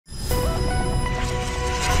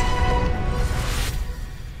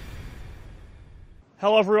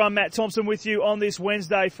Hello everyone, Matt Thompson with you on this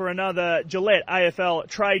Wednesday for another Gillette AFL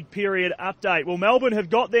trade period update. Well, Melbourne have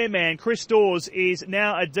got their man. Chris Dawes is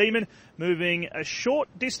now a Demon, moving a short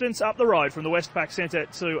distance up the road from the Westpac Centre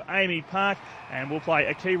to Amy Park, and will play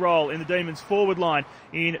a key role in the Demons' forward line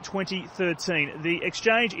in 2013. The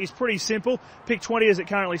exchange is pretty simple. Pick 20 as it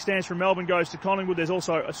currently stands from Melbourne goes to Collingwood. There's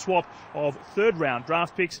also a swap of third round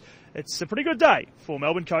draft picks. It's a pretty good day for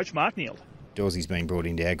Melbourne coach Mark Neild. Dawsey's been brought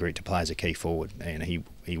into our group to play as a key forward, and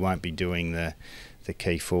he won't be doing the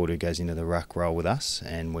key forward who goes into the ruck role with us,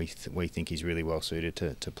 and we think he's really well suited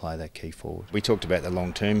to play that key forward. We talked about the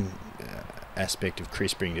long-term aspect of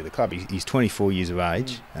Chris bringing to the club. He's 24 years of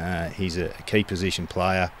age. He's a key position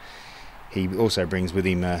player. He also brings with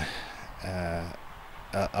him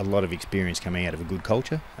a lot of experience coming out of a good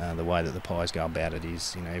culture. The way that the Pies go about it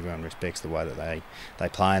is, everyone respects the way that they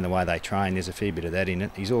play and the way they train. There's a fair bit of that in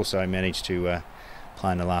it. He's also managed to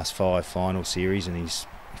play in the last 5 final series, and if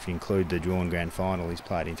you include the drawn grand final, he's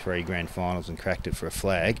played in 3 grand finals and cracked it for a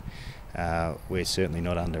flag. We're certainly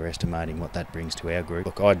not underestimating what that brings to our group.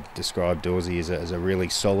 Look, I'd describe Dawsey as a really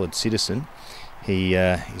solid citizen.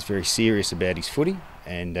 He's very serious about his footy,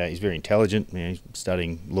 and he's very intelligent. He's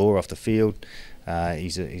studying law off the field.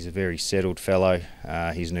 He's a very settled fellow.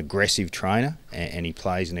 He's an aggressive trainer, and he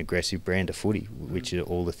plays an aggressive brand of footy, which are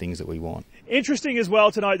all the things that we want. Interesting as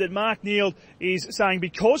well to note that Mark Neild is saying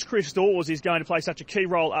because Chris Dawes is going to play such a key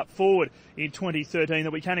role up forward in 2013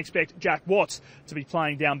 that we can expect Jack Watts to be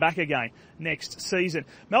playing down back again next season.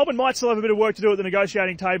 Melbourne might still have a bit of work to do at the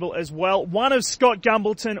negotiating table as well. One of Scott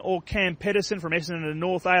Gumbleton or Cam Pedersen from Essendon and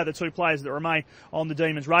North, they are the 2 players that remain on the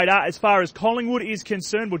Demons' radar. As far as Collingwood is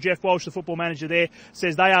concerned, well, Jeff Walsh, the football manager there,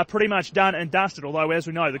 says they are pretty much done and dusted, although, as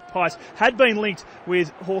we know, the Pies had been linked with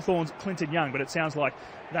Hawthorn's Clinton Young, but it sounds like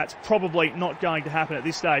that's probably not going to happen at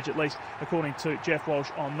this stage, at least according to Jeff Walsh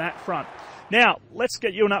on that front. Now, let's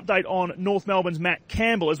get you an update on North Melbourne's Matt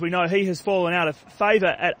Campbell. As we know, he has fallen out of favour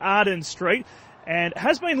at Arden Street and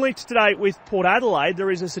has been linked today with Port Adelaide.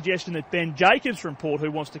 There is a suggestion that Ben Jacobs from Port,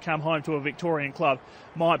 who wants to come home to a Victorian club,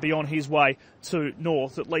 might be on his way to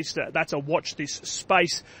North. At least that's a watch this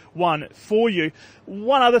space one for you.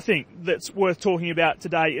 One other thing that's worth talking about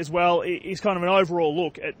today as well is kind of an overall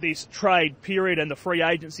look at this trade period and the free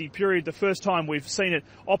agency period, the first time we've seen it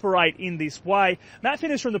operate in this way. Matt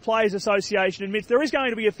Finnis from the Players Association admits there is going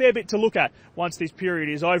to be a fair bit to look at once this period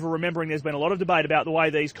is over, remembering there's been a lot of debate about the way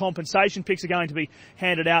these compensation picks are going to be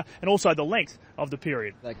handed out and also the length of the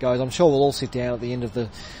period. That goes. I'm sure we'll all sit down at the end of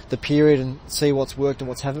the period and see what's worked and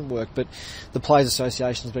what's haven't worked, but the Players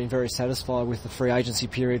Association has been very satisfied with the free agency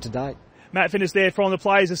period to date. Matt Finnis there from the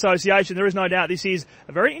Players Association. There is no doubt this is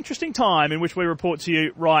a very interesting time in which we report to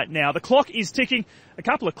you right now. The clock is ticking. A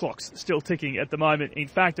couple of clocks still ticking at the moment. In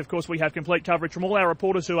fact, of course, we have complete coverage from all our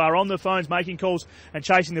reporters who are on the phones making calls and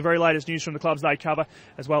chasing the very latest news from the clubs they cover,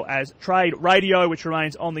 as well as trade radio, which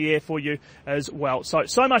remains on the air for you as well.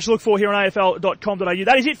 So much to look for here on AFL.com.au.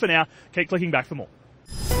 That is it for now. Keep clicking back for more.